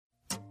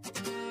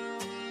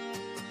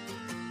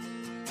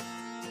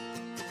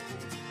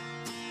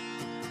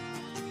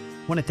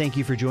I want to thank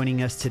you for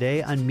joining us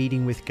today on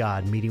Meeting with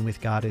God. Meeting with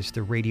God is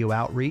the radio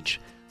outreach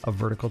of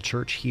Vertical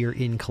Church here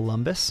in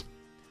Columbus.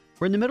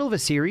 We're in the middle of a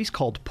series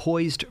called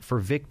Poised for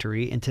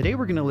Victory, and today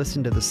we're going to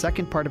listen to the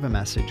second part of a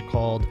message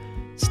called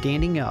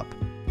Standing Up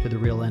to the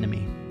Real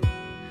Enemy.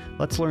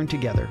 Let's learn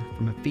together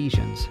from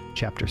Ephesians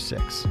chapter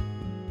 6.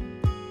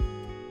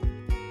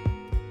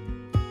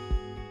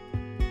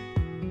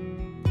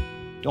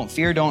 Don't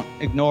fear, don't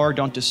ignore,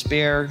 don't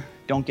despair,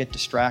 don't get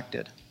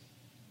distracted.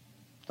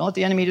 Don't let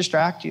the enemy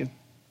distract you.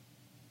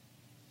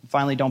 And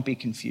finally, don't be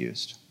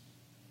confused.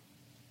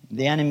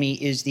 The enemy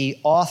is the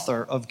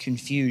author of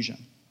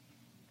confusion.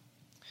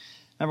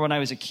 Remember when I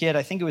was a kid,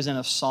 I think it was in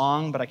a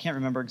song, but I can't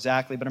remember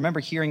exactly, but I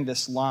remember hearing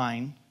this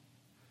line.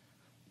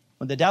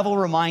 When the devil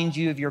reminds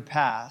you of your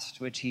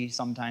past, which he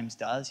sometimes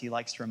does, he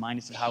likes to remind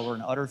us of how we're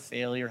an utter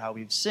failure, how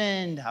we've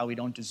sinned, how we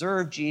don't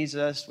deserve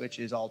Jesus, which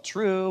is all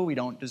true. We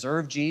don't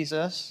deserve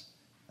Jesus.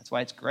 That's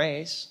why it's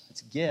grace.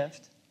 It's a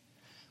gift.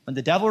 When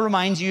the devil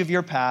reminds you of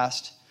your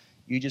past,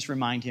 you just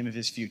remind him of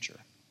his future.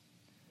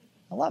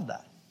 I love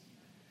that.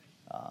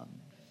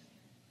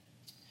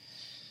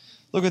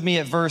 Look with me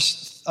at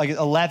verse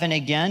 11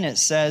 again. It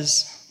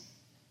says,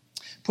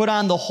 "Put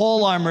on the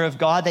whole armor of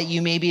God that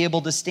you may be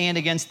able to stand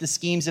against the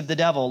schemes of the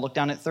devil." Look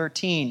down at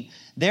 13.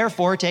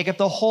 "Therefore, take up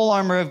the whole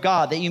armor of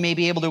God that you may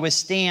be able to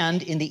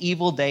withstand in the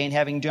evil day, and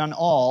having done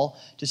all,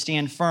 to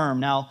stand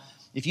firm." Now,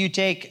 if you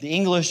take the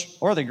English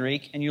or the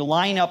Greek and you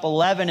line up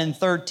 11 and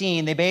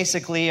 13, they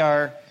basically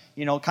are,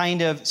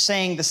 kind of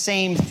saying the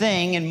same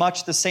thing in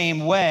much the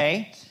same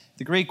way.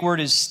 The Greek word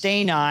is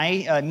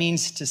steinai,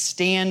 means to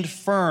stand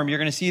firm. You're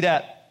going to see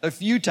that a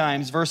few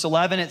times. Verse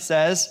 11, it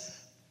says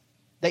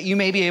that you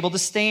may be able to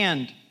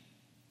stand.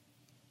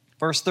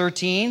 Verse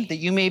 13, that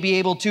you may be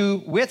able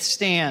to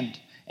withstand,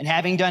 and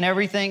having done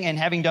everything and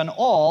having done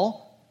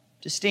all,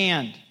 to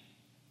stand.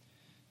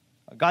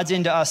 God's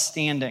into us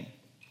standing.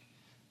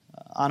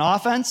 On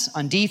offense,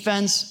 on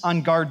defense,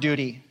 on guard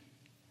duty.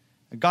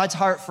 God's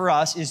heart for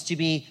us is to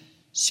be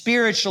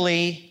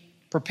spiritually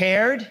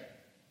prepared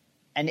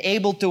and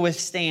able to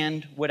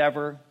withstand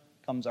whatever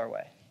comes our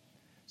way.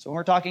 So when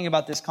we're talking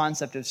about this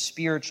concept of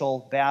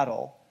spiritual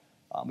battle,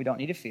 we don't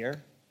need to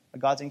fear.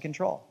 God's in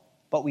control.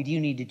 But we do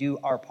need to do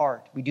our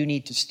part. We do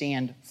need to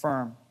stand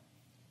firm.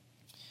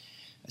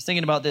 I was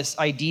thinking about this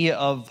idea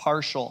of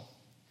partial.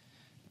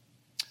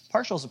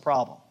 Partial is a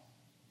problem.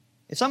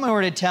 If someone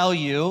were to tell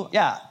you,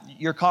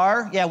 your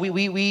car,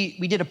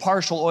 we did a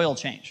partial oil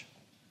change.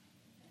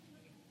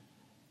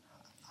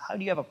 How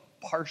do you have a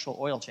partial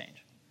oil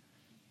change?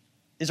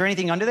 Is there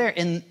anything under there?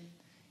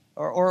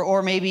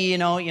 Or maybe,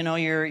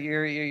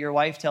 your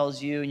wife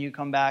tells you and you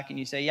come back and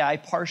you say, I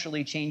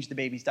partially changed the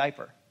baby's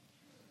diaper.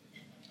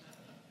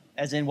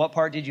 As in, what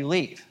part did you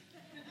leave?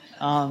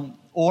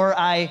 Or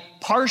I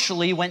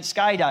partially went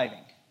skydiving.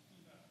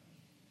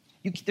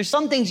 There's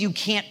some things you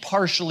can't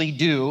partially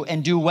do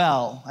and do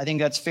well. I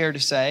think that's fair to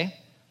say.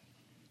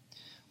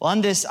 Well,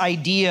 on this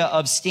idea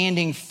of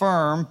standing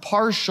firm,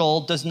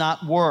 partial does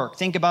not work.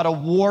 Think about a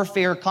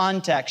warfare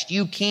context.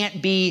 You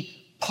can't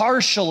be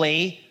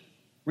partially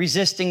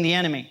resisting the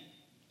enemy.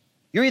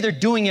 You're either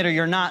doing it or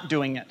you're not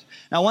doing it.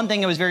 Now, one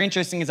thing that was very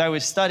interesting as I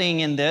was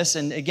studying in this,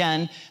 and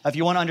again, if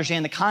you want to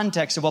understand the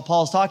context of what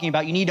Paul's talking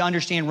about, you need to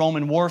understand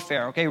Roman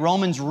warfare, okay?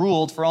 Romans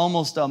ruled for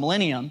almost a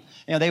millennium.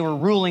 They were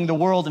ruling the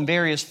world in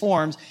various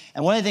forms,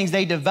 and one of the things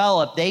they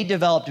developed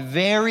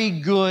very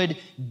good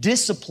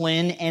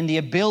discipline and the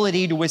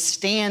ability to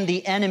withstand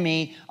the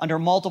enemy under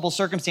multiple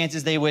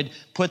circumstances. They would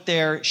put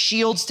their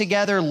shields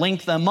together,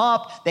 link them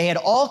up. They had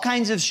all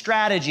kinds of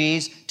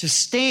strategies to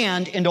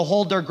stand and to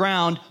hold their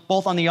ground,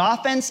 both on the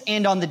offense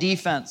and on the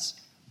defense.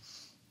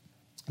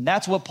 And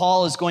that's what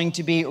Paul is going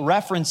to be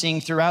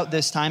referencing throughout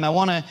this time. I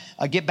want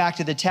to get back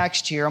to the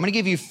text here. I'm going to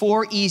give you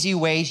 4 easy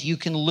ways you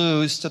can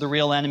lose to the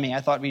real enemy.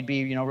 I thought we'd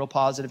be, real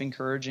positive,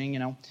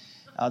 encouraging,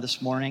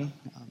 this morning.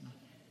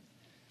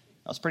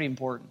 That's pretty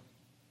important.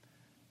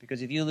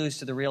 Because if you lose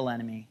to the real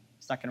enemy,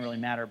 it's not going to really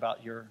matter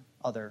about your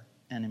other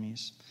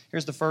enemies.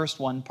 Here's the first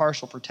one,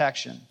 partial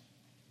protection.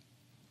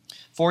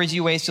 4 easy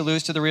ways to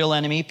lose to the real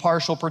enemy,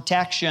 partial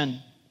protection.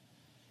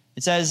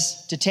 It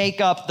says to take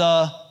up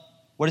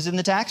what is it in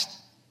the text?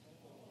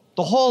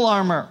 The whole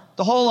armor.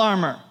 The whole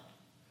armor.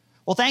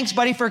 Well, thanks,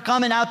 buddy, for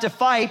coming out to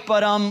fight,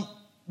 but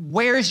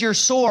where's your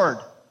sword?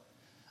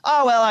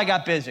 Oh, well, I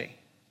got busy.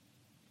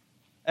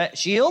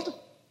 Shield?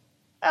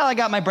 Well, I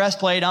got my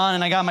breastplate on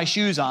and I got my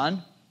shoes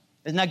on.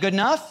 Isn't that good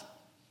enough?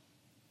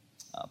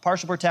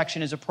 Partial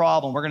protection is a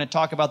problem. We're going to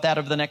talk about that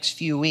over the next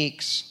few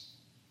weeks.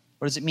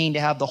 What does it mean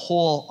to have the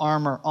whole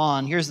armor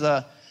on? Here's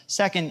the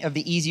second of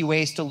the easy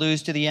ways to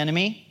lose to the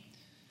enemy.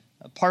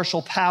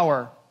 Partial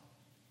power.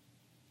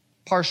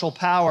 Partial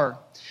power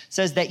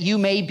says that you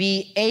may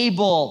be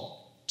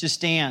able to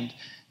stand,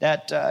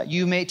 that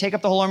you may take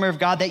up the whole armor of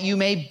God, that you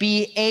may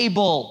be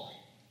able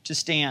to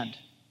stand.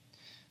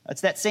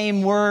 It's that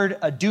same word,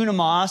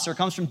 dunamos, or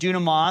comes from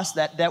dunamos,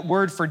 that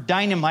word for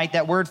dynamite,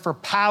 that word for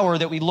power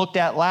that we looked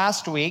at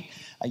last week.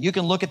 You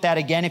can look at that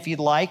again if you'd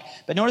like.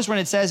 But notice when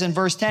it says in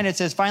verse 10, it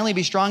says, finally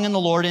be strong in the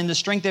Lord in the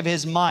strength of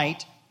his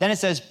might. Then it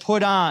says,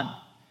 put on.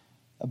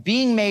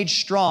 Being made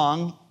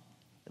strong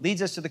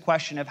leads us to the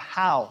question of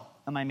how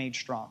am I made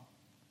strong?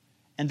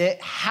 And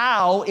that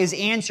how is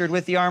answered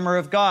with the armor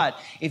of God.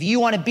 If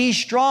you want to be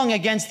strong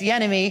against the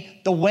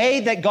enemy, the way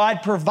that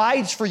God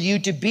provides for you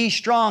to be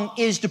strong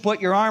is to put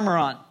your armor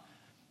on.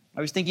 I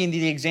was thinking of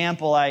the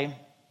example, I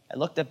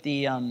looked up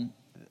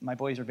my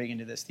boys are big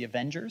into this, the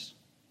Avengers,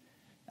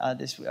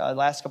 this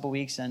last couple of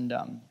weeks, and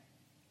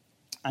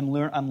I'm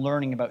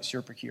learning about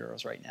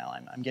superheroes right now.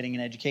 I'm getting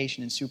an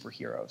education in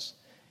superheroes.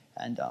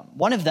 And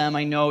one of them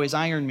I know is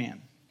Iron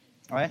Man,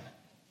 all right?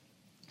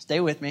 Stay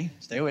with me.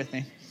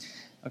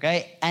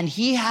 Okay, and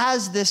he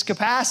has this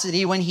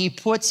capacity when he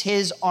puts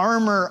his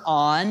armor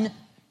on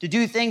to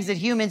do things that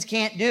humans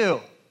can't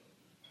do.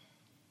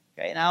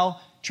 Okay,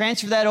 now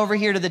transfer that over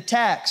here to the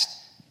text.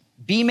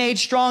 Be made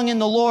strong in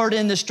the Lord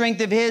in the strength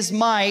of his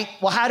might.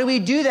 Well, how do we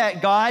do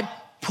that, God?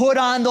 Put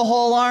on the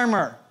whole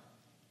armor.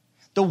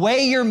 The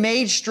way you're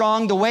made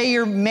strong, the way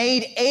you're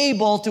made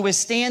able to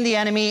withstand the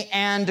enemy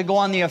and to go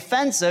on the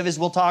offensive, as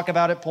we'll talk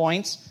about at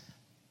points,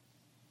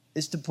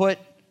 is to put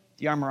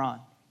the armor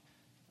on.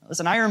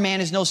 Listen, Iron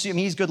Man is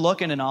he's good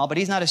looking and all, but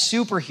he's not a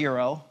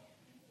superhero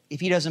if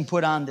he doesn't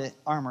put on the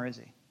armor, is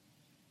he?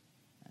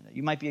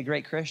 You might be a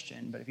great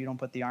Christian, but if you don't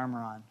put the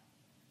armor on,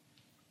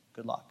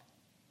 good luck.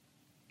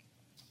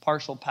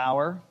 Partial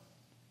power.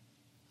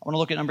 I want to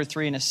look at number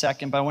 3 in a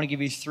second, but I want to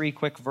give you 3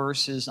 quick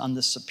verses on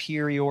the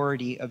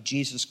superiority of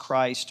Jesus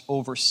Christ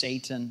over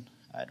Satan.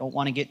 I don't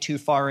want to get too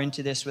far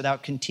into this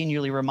without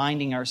continually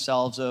reminding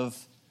ourselves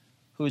of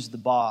who's the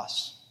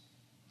boss.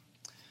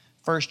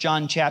 1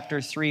 John chapter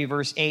 3,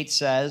 verse 8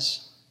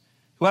 says,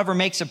 whoever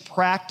makes a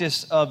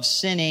practice of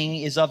sinning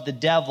is of the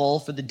devil,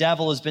 for the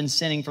devil has been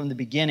sinning from the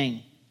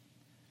beginning.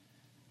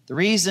 The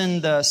reason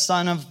the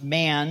Son of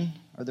Man,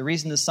 or the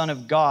reason the Son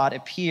of God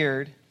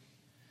appeared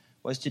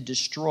was to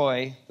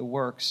destroy the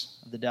works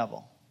of the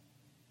devil,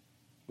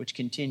 which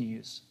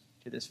continues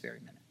to this very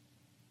minute.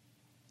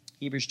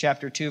 Hebrews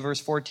chapter 2, verse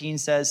 14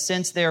 says,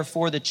 since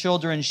therefore the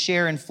children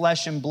share in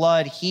flesh and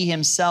blood, he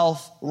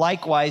himself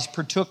likewise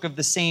partook of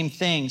the same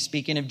thing,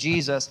 speaking of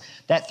Jesus,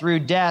 that through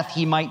death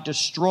he might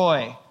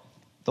destroy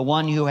the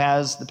one who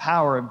has the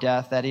power of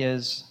death, that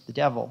is, the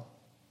devil.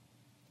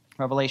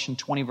 Revelation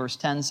 20, verse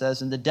 10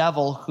 says, and the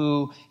devil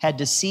who had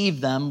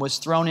deceived them was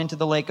thrown into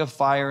the lake of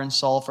fire and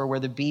sulfur, where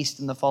the beast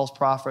and the false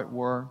prophet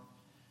were.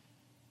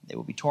 They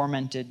will be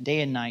tormented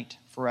day and night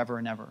forever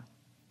and ever.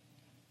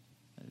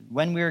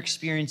 When we're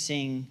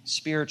experiencing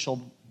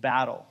spiritual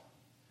battle,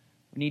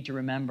 we need to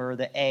remember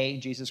that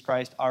Jesus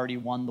Christ already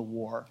won the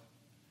war.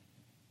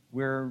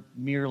 We're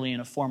merely in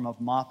a form of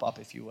mop-up,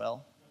 if you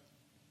will.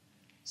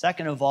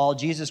 Second of all,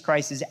 Jesus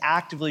Christ is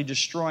actively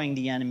destroying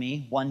the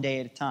enemy one day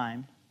at a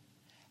time.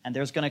 And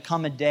there's going to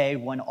come a day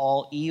when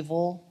all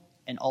evil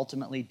and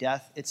ultimately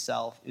death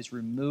itself is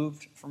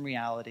removed from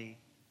reality.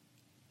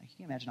 Can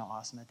you imagine how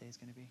awesome that day is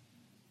going to be?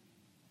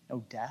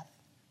 No death,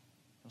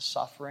 no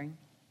suffering,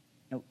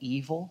 no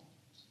evil.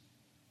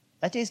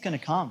 That day's going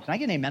to come. Can I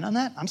get an amen on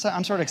that? I'm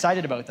sort of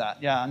excited about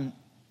that. Yeah,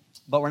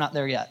 but we're not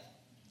there yet.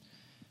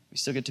 We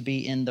still get to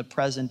be in the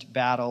present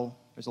battle.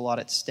 There's a lot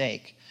at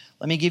stake.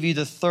 Let me give you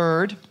the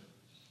third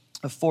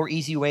of 4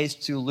 easy ways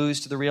to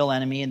lose to the real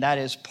enemy, and that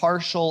is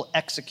partial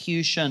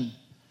execution.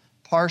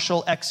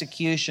 Partial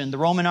execution. The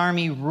Roman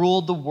army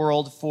ruled the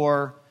world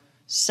for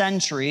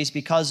centuries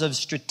because of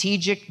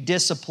strategic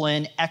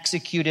discipline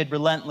executed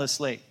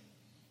relentlessly.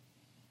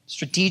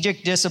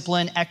 Strategic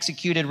discipline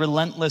executed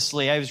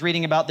relentlessly. I was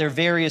reading about their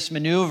various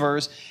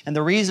maneuvers, and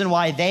the reason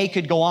why they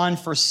could go on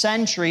for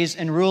centuries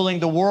in ruling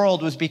the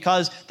world was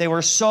because they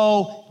were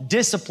so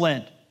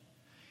disciplined.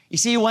 You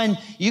see, when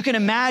you can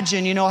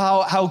imagine,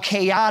 how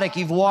chaotic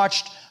you've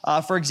watched,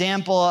 for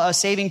example,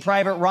 Saving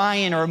Private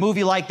Ryan or a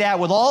movie like that,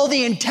 with all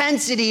the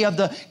intensity of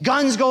the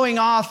guns going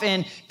off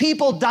and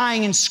people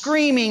dying and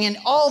screaming and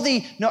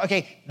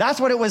that's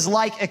what it was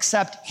like,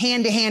 except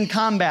hand-to-hand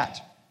combat.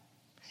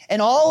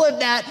 And all of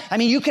that,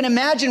 you can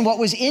imagine what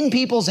was in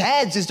people's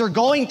heads as they're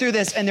going through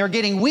this and they're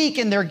getting weak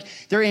and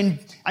they're in,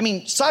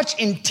 such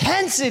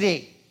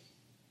intensity.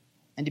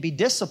 And to be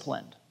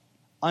disciplined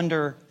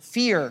under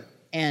fear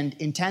and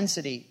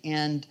intensity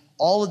and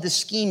all of the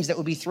schemes that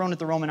would be thrown at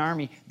the Roman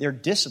army, their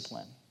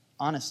discipline,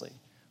 honestly,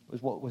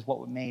 was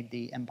what made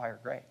the empire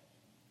great.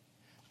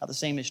 Now, the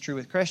same is true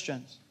with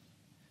Christians.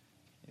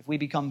 If we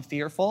become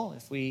fearful,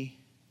 if we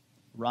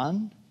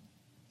run,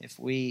 if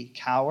we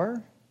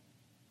cower,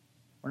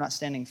 we're not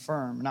standing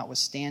firm, we're not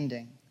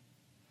withstanding.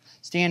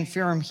 Stand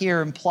firm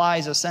here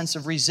implies a sense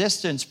of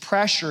resistance,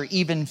 pressure,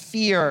 even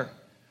fear.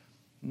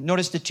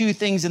 Notice the 2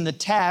 things in the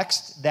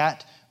text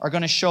that are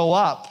going to show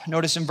up.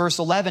 Notice in verse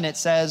 11 it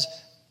says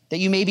that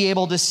you may be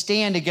able to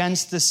stand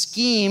against the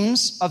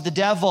schemes of the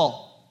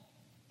devil.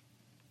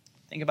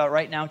 Think about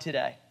right now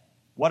today.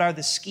 What are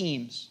the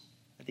schemes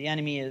that the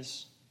enemy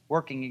is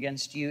working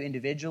against you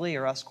individually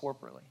or us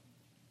corporately?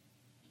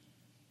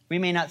 We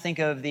may not think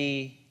of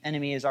the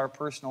enemy as our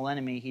personal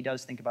enemy. He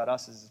does think about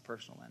us as his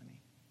personal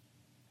enemy,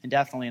 and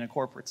definitely in a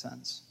corporate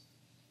sense.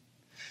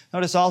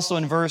 Notice also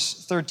in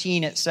verse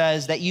 13 it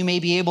says that you may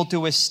be able to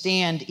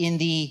withstand in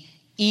the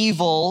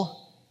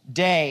evil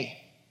day.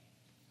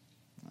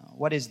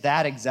 What is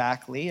that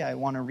exactly? I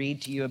want to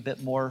read to you a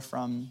bit more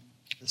from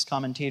this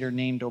commentator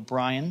named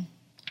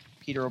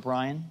Peter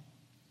O'Brien.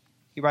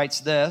 He writes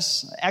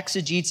this: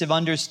 exegetes have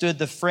understood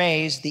the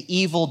phrase, the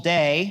evil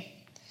day,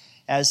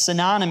 as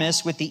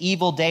synonymous with the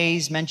evil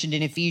days mentioned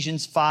in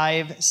Ephesians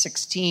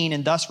 5:16,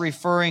 and thus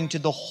referring to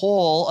the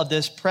whole of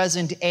this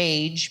present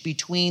age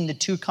between the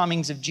two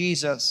comings of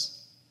Jesus.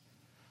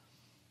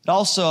 It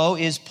also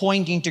is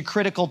pointing to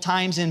critical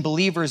times in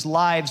believers'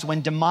 lives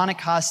when demonic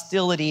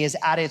hostility is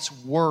at its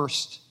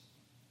worst.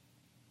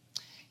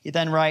 He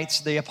then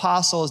writes, the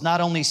apostle is not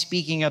only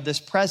speaking of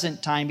this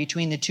present time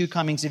between the two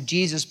comings of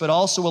Jesus, but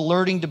also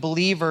alerting to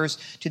believers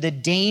to the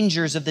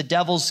dangers of the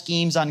devil's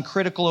schemes on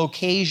critical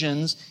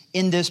occasions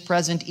in this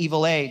present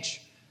evil age.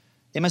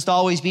 They must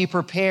always be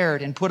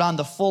prepared and put on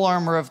the full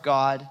armor of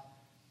God,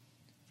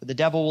 for the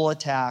devil will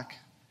attack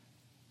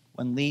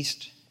when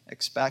least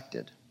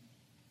expected.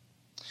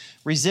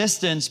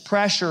 Resistance,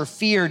 pressure,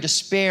 fear,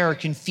 despair,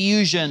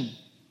 confusion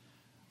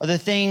are the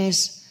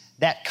things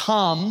that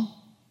come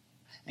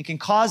and can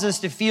cause us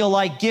to feel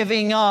like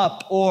giving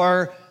up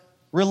or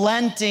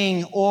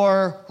relenting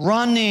or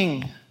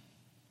running.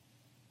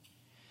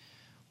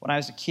 When I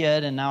was a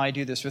kid, and now I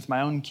do this with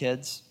my own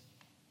kids,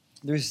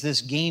 there's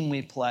this game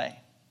we play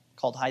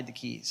called Hide the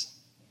Keys.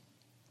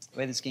 The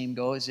way this game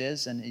goes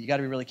is, and you got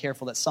to be really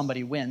careful that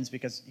somebody wins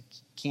because you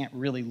can't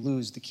really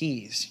lose the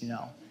keys, you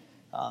know.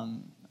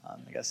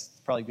 I guess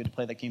it's probably good to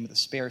play that game with a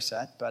spare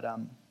set, but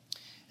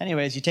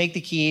anyways, you take the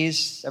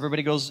keys,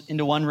 everybody goes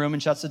into one room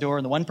and shuts the door,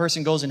 and the one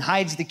person goes and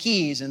hides the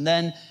keys, and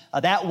then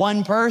that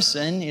one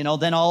person, you know,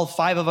 then all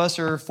 5 of us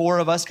or 4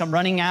 of us come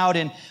running out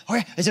and, all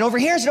right, is it over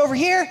here? Is it over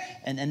here?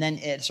 And then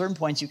at certain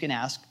points you can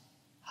ask,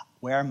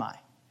 where am I?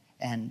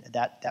 And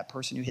that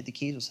person who hid the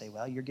keys will say,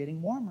 well, you're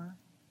getting warmer.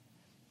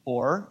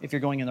 Or if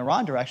you're going in the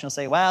wrong direction, they'll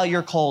say, well,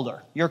 you're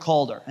colder.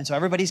 And so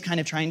everybody's kind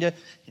of trying to,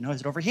 you know,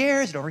 is it over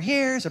here? Is it over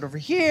here? Is it over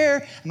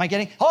here? Am I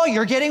getting, oh,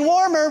 you're getting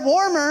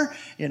warmer.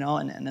 You know,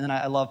 and then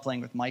I love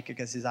playing with Micah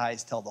because his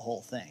eyes tell the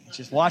whole thing.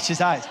 Just watch his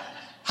eyes.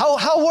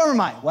 How warm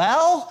am I?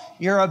 Well,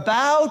 you're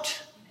about,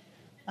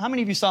 how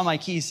many of you saw my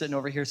keys sitting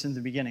over here since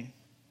the beginning?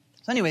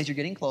 So anyways, you're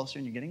getting closer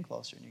and you're getting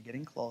closer and you're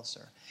getting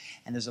closer.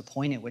 And there's a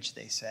point at which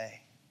they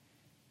say,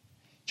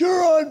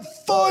 you're on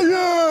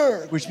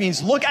fire, which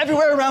means look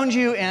everywhere around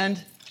you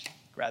and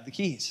grab the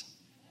keys.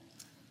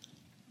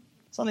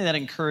 Something that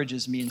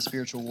encourages me in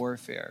spiritual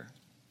warfare,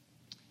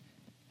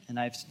 and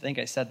I think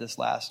I said this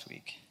last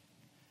week,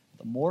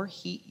 the more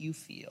heat you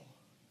feel,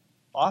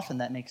 often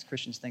that makes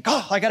Christians think,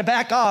 oh, I got to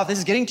back off. This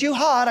is getting too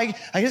hot.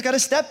 I just got to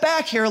step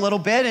back here a little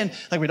bit, and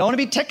like we don't want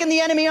to be ticking the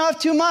enemy off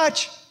too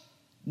much.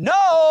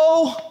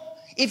 No,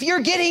 if you're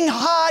getting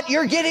hot,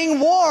 you're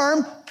getting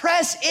warm,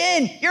 press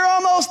in. You're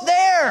almost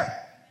there.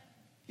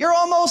 You're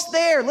almost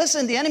there.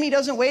 Listen, the enemy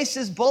doesn't waste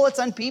his bullets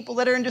on people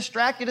that are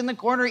distracted in the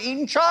corner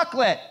eating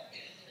chocolate.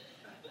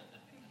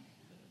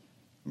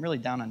 I'm really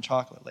down on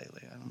chocolate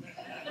lately.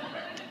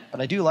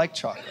 But I do like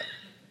chocolate.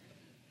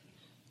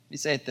 Let me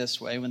say it this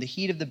way. When the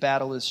heat of the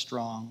battle is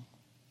strong,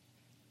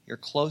 you're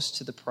close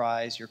to the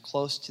prize, you're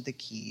close to the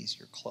keys,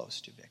 you're close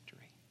to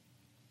victory.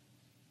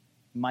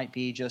 It might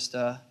be just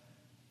a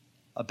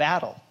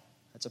battle.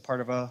 It's a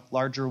part of a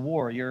larger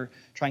war. You're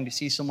trying to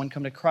see someone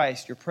come to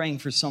Christ. You're praying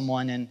for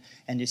someone, and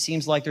it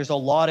seems like there's a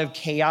lot of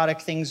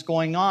chaotic things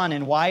going on.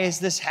 And why is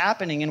this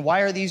happening? And why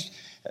are these?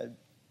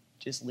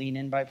 Just lean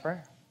in by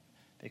prayer.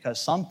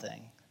 Because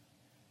something,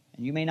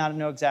 and you may not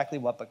know exactly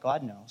what, but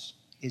God knows,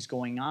 is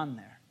going on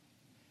there.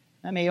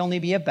 That may only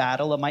be a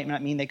battle. It might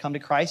not mean they come to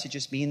Christ. It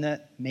just means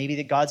that maybe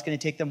that God's going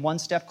to take them one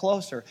step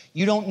closer.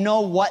 You don't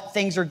know what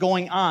things are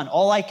going on.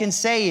 All I can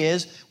say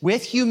is,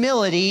 with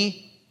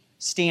humility,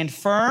 stand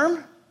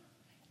firm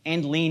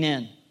and lean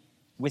in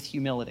with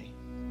humility.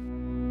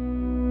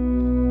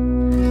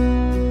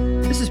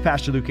 This is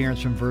Pastor Luke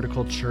Ahrens from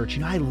Vertical Church.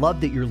 You know, I love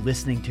that you're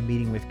listening to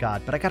Meeting with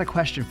God, but I got a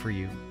question for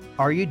you.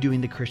 Are you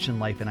doing the Christian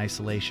life in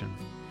isolation?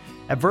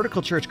 At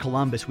Vertical Church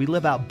Columbus, we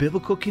live out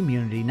biblical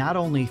community not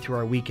only through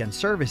our weekend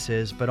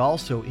services, but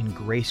also in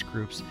grace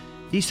groups.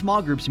 These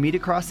small groups meet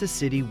across the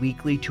city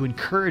weekly to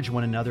encourage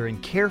one another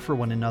and care for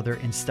one another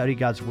and study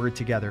God's Word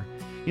together.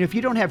 You know, if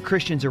you don't have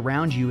Christians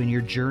around you in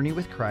your journey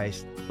with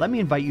Christ, let me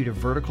invite you to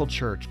Vertical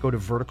Church. Go to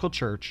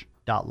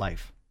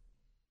verticalchurch.life.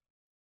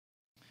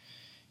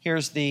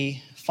 Here's the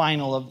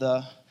final of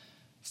the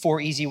 4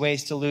 easy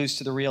ways to lose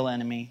to the real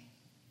enemy.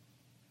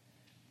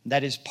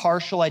 That is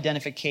partial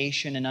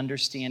identification and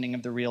understanding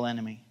of the real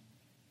enemy.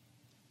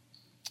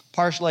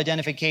 Partial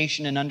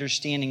identification and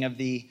understanding of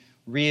the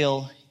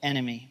real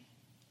enemy.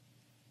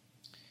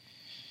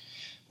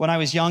 When I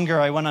was younger,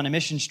 I went on a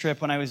missions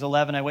trip. When I was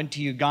 11, I went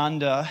to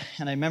Uganda,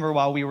 and I remember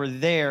while we were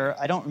there,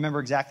 I don't remember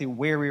exactly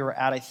where we were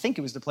at. I think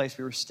it was the place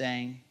we were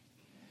staying.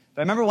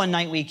 But I remember one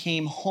night we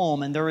came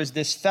home, and there was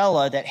this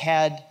fella that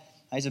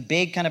he's a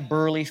big kind of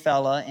burly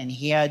fella, and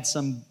he had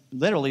some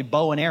literally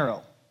bow and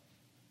arrow.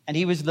 And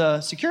he was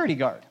the security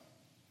guard.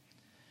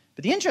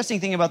 But the interesting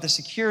thing about the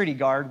security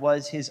guard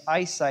was his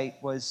eyesight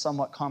was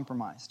somewhat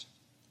compromised.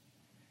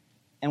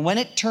 And when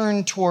it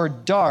turned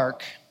toward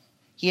dark,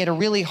 he had a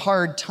really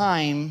hard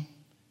time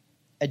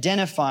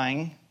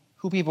identifying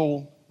who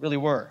people really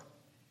were,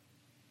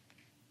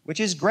 which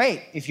is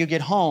great if you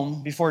get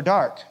home before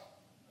dark.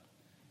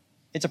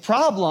 It's a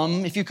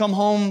problem if you come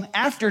home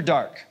after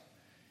dark,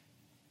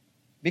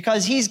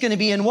 because he's going to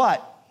be in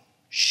what?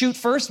 Shoot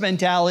first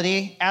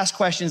mentality, ask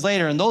questions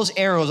later. And those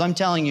arrows, I'm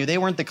telling you, they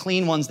weren't the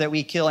clean ones that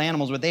we kill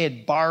animals with. They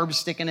had barbs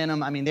sticking in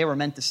them. I mean, they were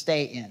meant to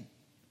stay in.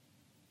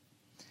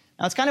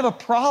 Now, it's kind of a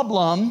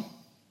problem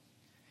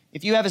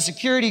if you have a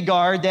security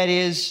guard that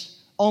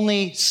is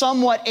only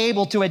somewhat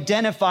able to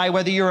identify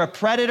whether you're a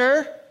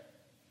predator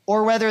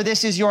or whether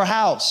this is your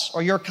house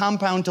or your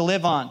compound to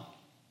live on.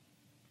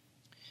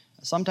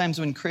 Sometimes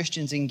when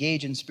Christians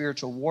engage in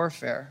spiritual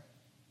warfare,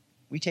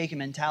 we take a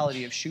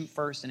mentality of shoot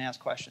first and ask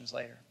questions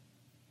later.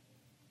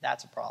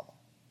 That's a problem.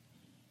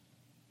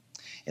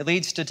 It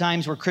leads to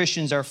times where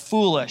Christians are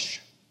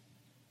foolish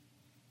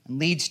and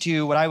leads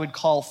to what I would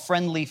call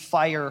friendly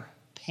fire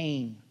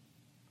pain.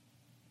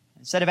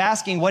 Instead of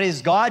asking, what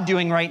is God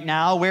doing right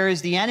now? Where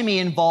is the enemy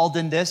involved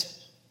in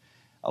this?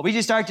 We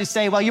just start to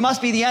say, well, you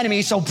must be the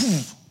enemy, so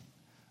poof.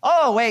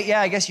 Oh, wait,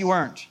 yeah, I guess you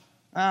weren't.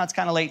 It's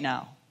kind of late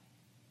now.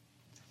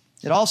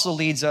 It also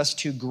leads us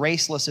to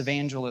graceless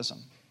evangelism.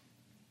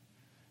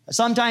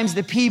 Sometimes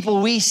the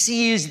people we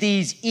see as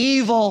these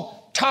evil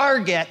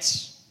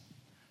targets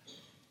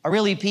are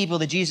really people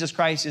that Jesus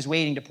Christ is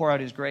waiting to pour out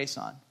his grace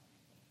on.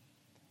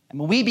 And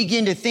when we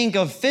begin to think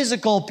of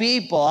physical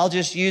people, I'll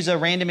just use a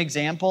random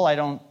example.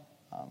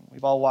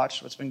 We've all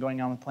watched what's been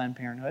going on with Planned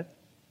Parenthood.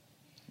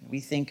 We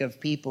think of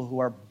people who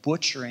are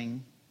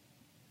butchering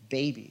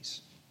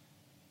babies.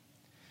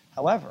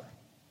 However,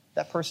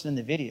 that person in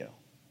the video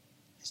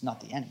is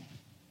not the enemy.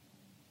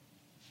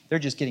 They're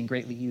just getting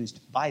greatly used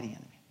by the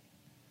enemy.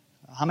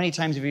 How many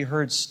times have you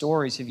heard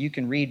stories, if you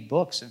can read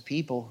books of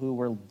people who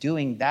were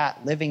doing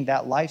that, living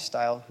that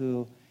lifestyle,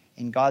 who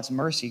in God's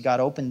mercy, God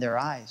opened their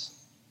eyes.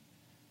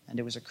 And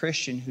it was a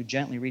Christian who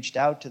gently reached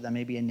out to them,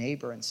 maybe a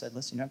neighbor, and said,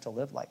 listen, you don't have to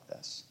live like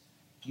this.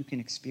 You can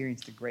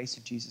experience the grace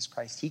of Jesus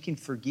Christ. He can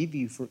forgive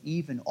you for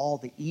even all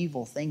the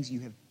evil things you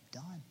have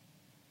done.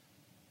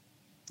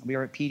 We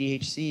were at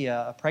PDHC,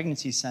 a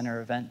pregnancy center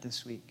event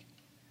this week.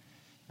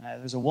 There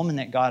was a woman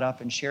that got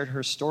up and shared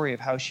her story of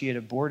how she had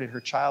aborted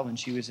her child when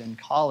she was in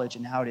college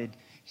and how it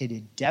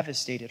had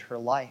devastated her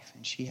life.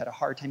 And she had a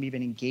hard time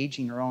even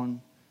engaging her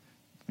own,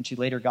 when she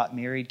later got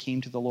married,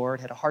 came to the Lord,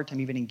 had a hard time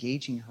even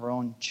engaging her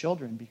own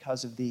children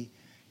because of the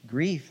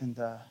grief and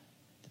the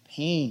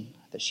pain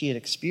that she had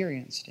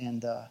experienced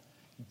and the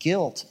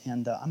guilt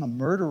and I'm a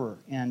murderer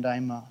and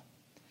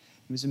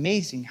it was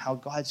amazing how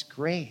God's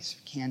grace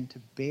began to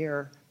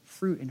bear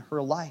fruit in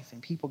her life,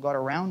 and people got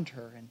around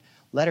her and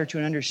led her to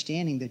an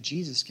understanding that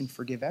Jesus can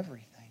forgive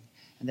everything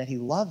and that he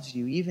loves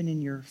you even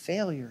in your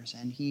failures,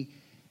 and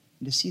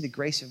to see the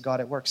grace of God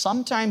at work.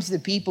 Sometimes the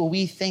people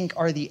we think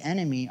are the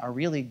enemy are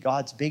really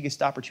God's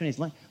biggest opportunities.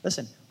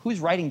 Listen, who's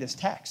writing this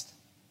text?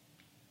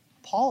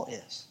 Paul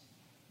is.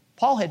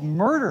 Paul had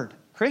murdered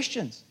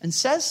Christians and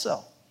says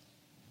so.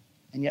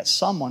 And yet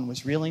someone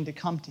was willing to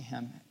come to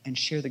him and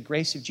share the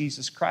grace of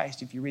Jesus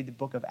Christ, if you read the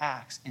book of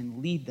Acts,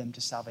 and lead them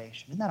to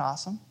salvation. Isn't that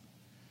awesome?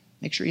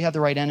 Make sure you have the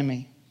right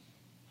enemy.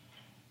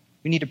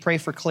 We need to pray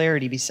for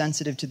clarity, be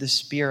sensitive to the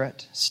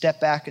Spirit, step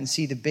back and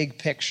see the big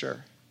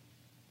picture.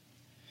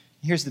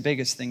 Here's the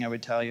biggest thing I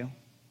would tell you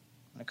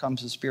when it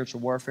comes to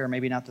spiritual warfare,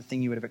 maybe not the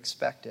thing you would have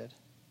expected.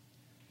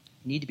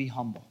 You need to be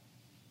humble.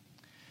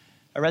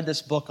 I read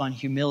this book on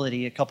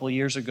humility a couple of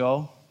years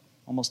ago,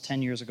 almost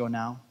 10 years ago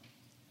now.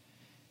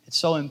 It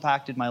so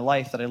impacted my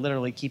life that I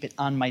literally keep it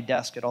on my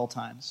desk at all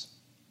times.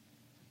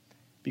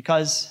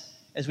 Because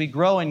as we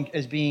grow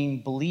as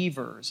being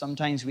believers,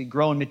 sometimes we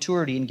grow in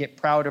maturity and get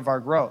proud of our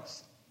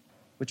growth,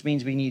 which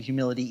means we need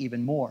humility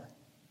even more.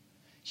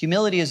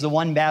 Humility is the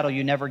one battle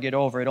you never get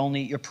over.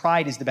 Your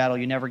pride is the battle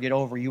you never get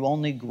over. You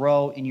only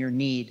grow in your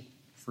need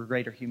for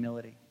greater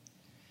humility.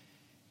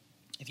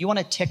 If you want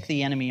to tick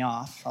the enemy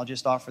off, I'll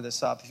just offer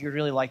this up. If you'd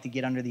really like to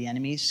get under the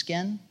enemy's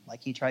skin,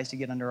 like he tries to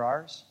get under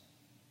ours,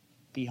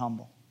 be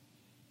humble.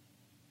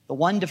 The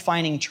one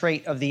defining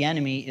trait of the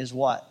enemy is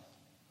what?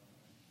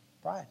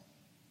 Pride.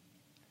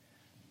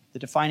 The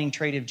defining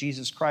trait of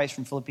Jesus Christ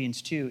from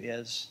Philippians 2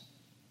 is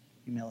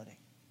humility.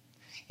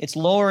 It's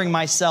lowering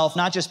myself,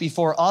 not just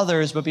before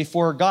others, but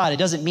before God. It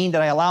doesn't mean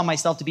that I allow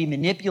myself to be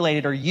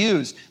manipulated or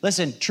used.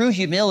 Listen, true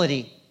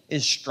humility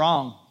is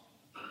strong.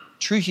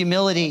 True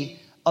humility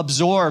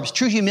absorbs.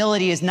 True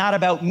humility is not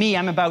about me.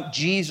 I'm about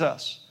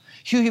Jesus.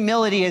 True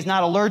humility is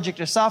not allergic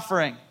to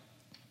suffering.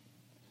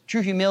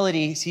 True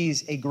humility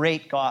sees a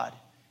great God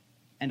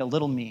and a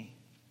little me.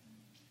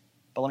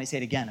 But let me say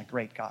it again, a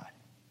great God.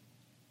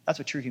 That's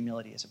what true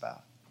humility is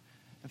about.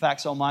 In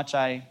fact, so much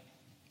I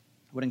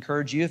would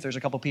encourage you, if there's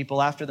a couple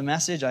people after the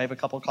message, I have a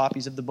couple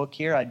copies of the book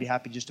here. I'd be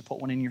happy just to put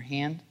one in your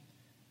hand.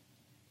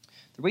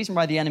 The reason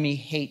why the enemy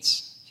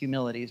hates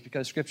humility is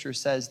because Scripture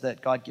says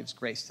that God gives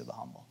grace to the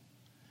humble.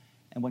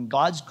 And when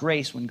God's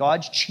grace, when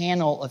God's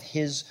channel of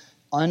his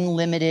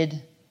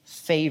unlimited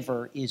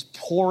favor is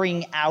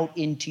pouring out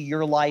into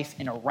your life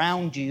and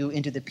around you,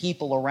 into the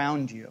people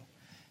around you,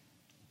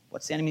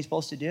 what's the enemy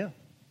supposed to do?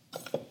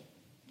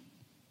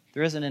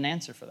 There isn't an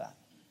answer for that.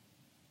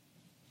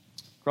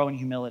 Grow in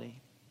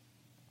humility.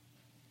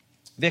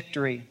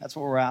 Victory, that's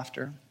what we're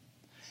after.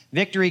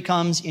 Victory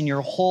comes in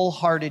your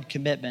wholehearted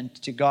commitment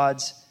to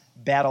God's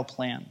battle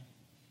plan.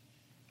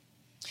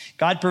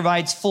 God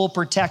provides full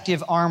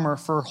protective armor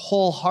for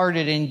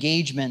wholehearted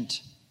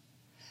engagement,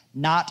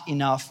 not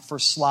enough for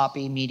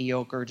sloppy,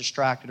 mediocre,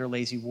 distracted, or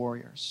lazy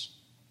warriors.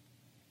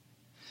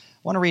 I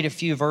want to read a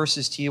few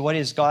verses to you. What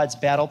is God's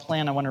battle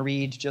plan? I want to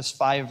read just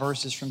 5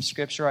 verses from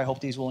Scripture. I hope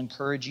these will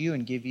encourage you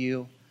and give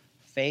you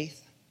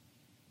faith.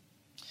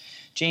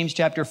 James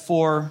chapter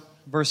 4,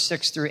 verse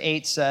 6 through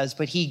 8 says,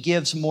 "But he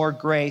gives more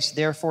grace.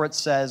 Therefore it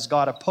says,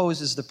 God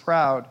opposes the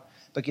proud,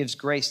 but gives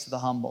grace to the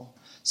humble.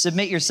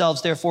 Submit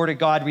yourselves, therefore, to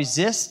God.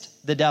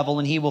 Resist the devil,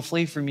 and he will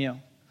flee from you.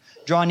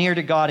 Draw near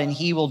to God, and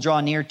he will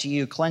draw near to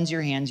you. Cleanse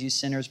your hands, you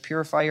sinners.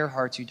 Purify your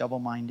hearts, you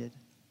double-minded."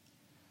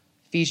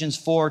 Ephesians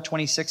 4,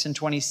 26 and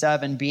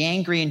 27, "Be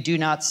angry and do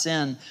not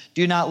sin.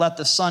 Do not let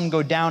the sun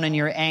go down in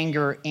your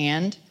anger,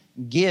 and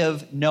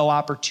give no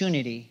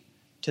opportunity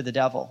to the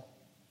devil."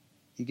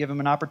 You give him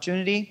an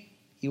opportunity,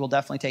 he will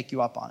definitely take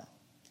you up on it.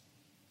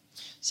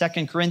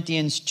 2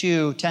 Corinthians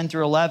 2, 10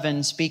 through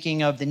 11,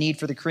 speaking of the need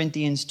for the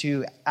Corinthians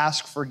to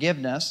ask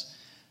forgiveness,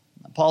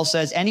 Paul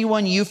says,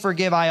 "Anyone you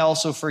forgive, I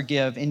also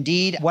forgive.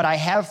 Indeed, what I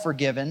have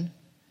forgiven,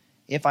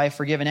 if I have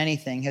forgiven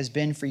anything, has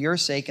been for your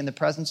sake in the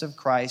presence of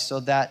Christ, so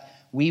that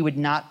we would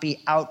not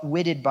be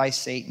outwitted by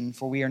Satan,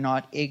 for we are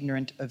not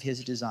ignorant of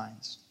his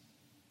designs."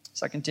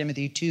 2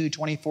 Timothy 2,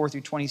 24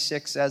 through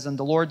 26 says, "And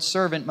the Lord's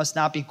servant must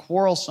not be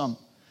quarrelsome,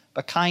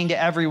 but kind to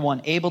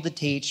everyone, able to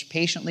teach,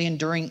 patiently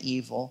enduring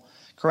evil,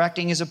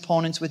 correcting his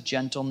opponents with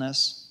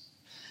gentleness.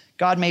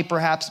 God may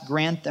perhaps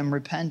grant them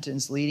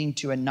repentance leading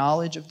to a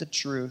knowledge of the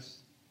truth,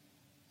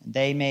 and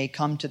they may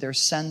come to their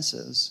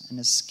senses and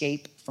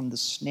escape from the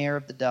snare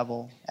of the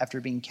devil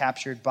after being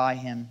captured by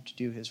him to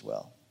do his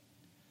will."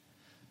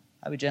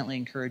 I would gently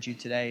encourage you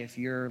today, if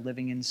you're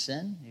living in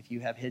sin, if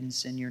you have hidden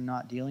sin you're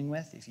not dealing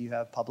with, if you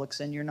have public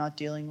sin you're not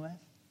dealing with,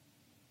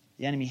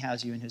 the enemy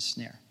has you in his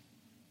snare.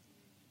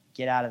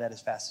 Get out of that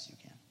as fast as you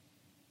can.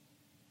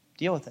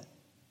 Deal with it.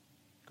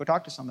 Go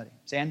talk to somebody.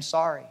 Say, "I'm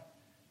sorry."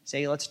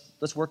 Say,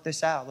 let's work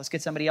this out. Let's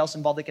get somebody else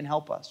involved that can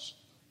help us.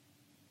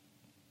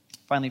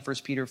 Finally,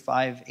 1 Peter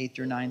 5, 8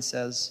 through 9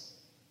 says,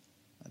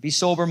 "Be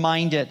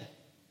sober-minded,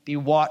 be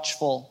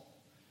watchful.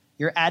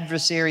 Your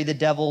adversary, the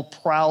devil,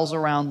 prowls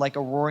around like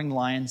a roaring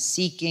lion,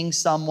 seeking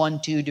someone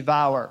to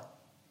devour."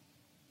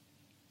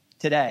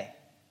 Today,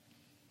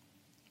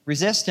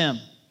 resist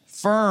him,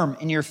 firm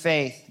in your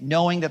faith,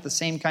 knowing that the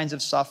same kinds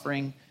of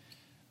suffering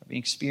are being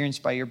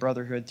experienced by your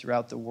brotherhood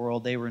throughout the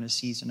world. They were in a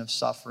season of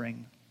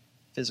suffering,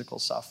 physical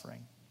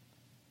suffering.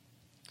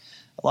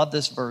 I love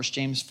this verse,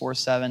 James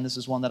 4:7. This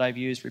is one that I've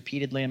used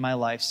repeatedly in my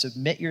life.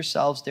 "Submit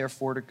yourselves,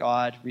 therefore, to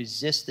God.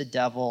 Resist the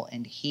devil,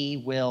 and he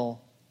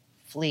will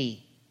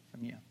flee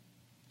from you."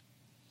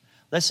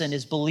 Listen,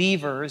 as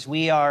believers,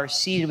 we are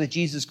seated with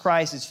Jesus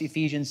Christ. As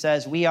Ephesians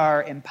says, we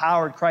are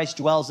empowered. Christ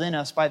dwells in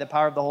us by the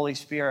power of the Holy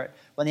Spirit.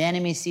 When the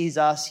enemy sees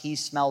us, he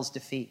smells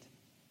defeat.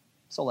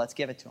 So let's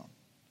give it to him.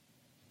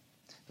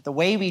 But the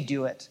way we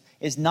do it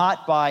is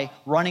not by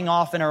running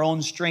off in our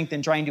own strength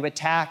and trying to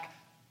attack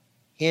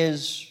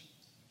his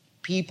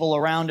people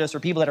around us or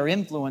people that are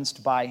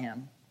influenced by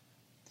him.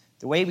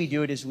 The way we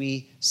do it is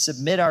we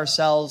submit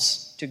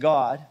ourselves to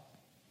God.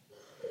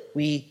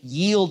 We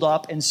yield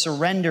up and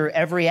surrender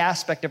every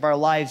aspect of our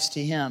lives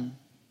to him.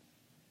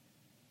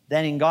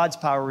 Then in God's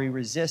power, we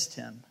resist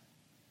him,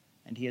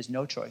 and he has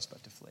no choice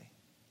but to flee.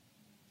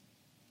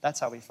 That's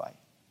how we fight.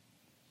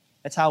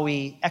 That's how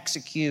we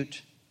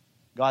execute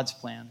God's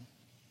plan.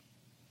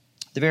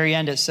 At the very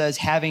end, it says,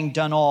 "Having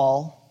done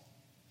all,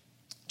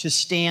 to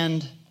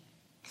stand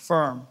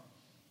firm."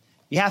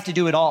 You have to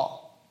do it all.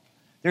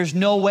 There's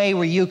no way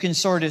where you can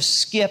sort of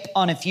skip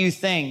on a few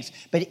things.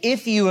 But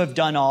if you have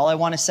done all, I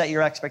want to set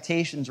your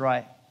expectations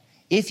right.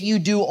 If you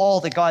do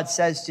all that God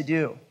says to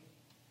do,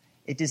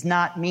 it does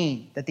not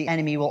mean that the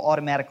enemy will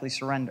automatically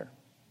surrender.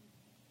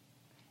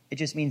 It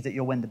just means that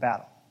you'll win the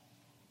battle.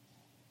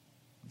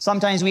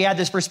 Sometimes we have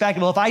this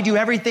perspective, well, if I do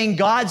everything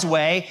God's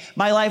way,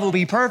 my life will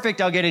be perfect.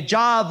 I'll get a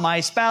job. My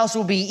spouse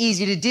will be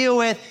easy to deal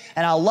with,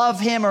 and I'll love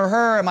him or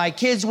her. And my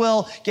kids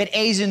will get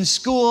A's in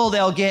school.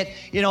 They'll get,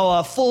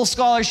 a full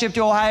scholarship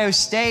to Ohio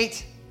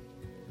State.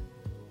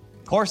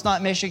 Of course,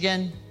 not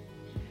Michigan.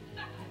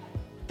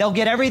 They'll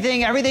get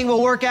everything. Everything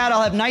will work out.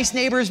 I'll have nice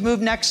neighbors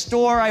move next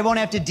door. I won't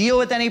have to deal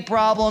with any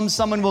problems.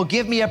 Someone will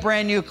give me a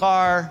brand new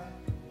car.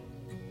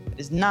 It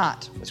is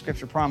not what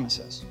Scripture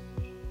promises.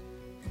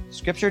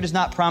 Scripture does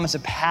not promise a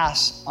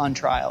pass on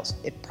trials.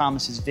 It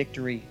promises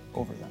victory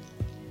over them.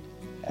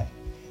 Okay?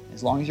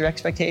 As long as your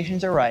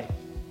expectations are right,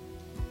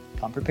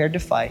 come prepared to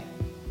fight.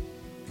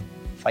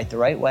 Fight the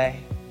right way.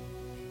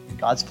 In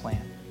God's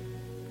plan,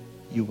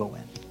 you will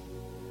win.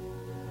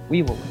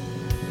 We will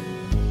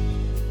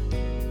win.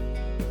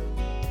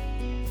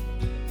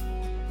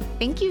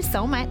 Thank you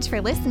so much for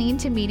listening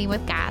to Meeting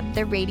with God,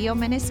 the radio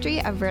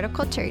ministry of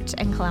Vertical Church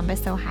in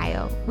Columbus,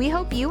 Ohio. We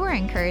hope you were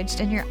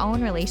encouraged in your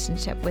own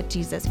relationship with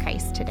Jesus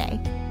Christ today.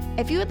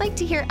 If you would like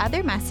to hear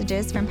other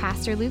messages from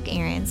Pastor Luke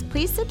Ahrens,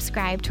 please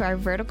subscribe to our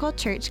Vertical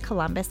Church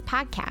Columbus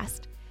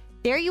podcast.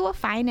 There you will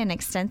find an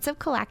extensive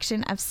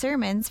collection of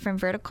sermons from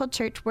Vertical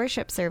Church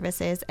worship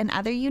services and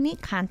other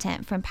unique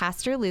content from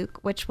Pastor Luke,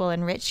 which will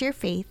enrich your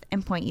faith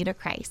and point you to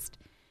Christ.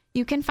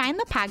 You can find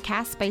the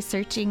podcast by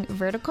searching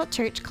Vertical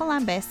Church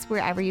Columbus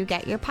wherever you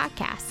get your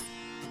podcasts.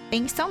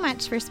 Thanks so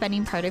much for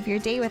spending part of your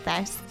day with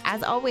us.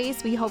 As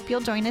always, we hope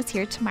you'll join us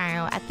here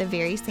tomorrow at the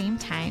very same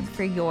time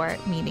for your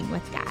Meeting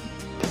with God.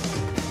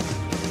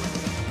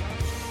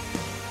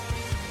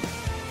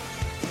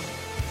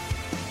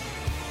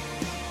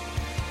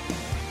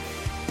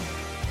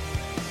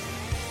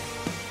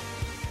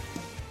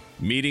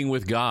 Meeting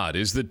with God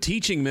is the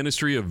teaching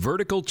ministry of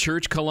Vertical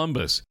Church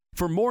Columbus.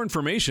 For more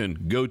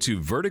information, go to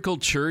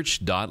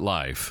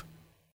verticalchurch.life.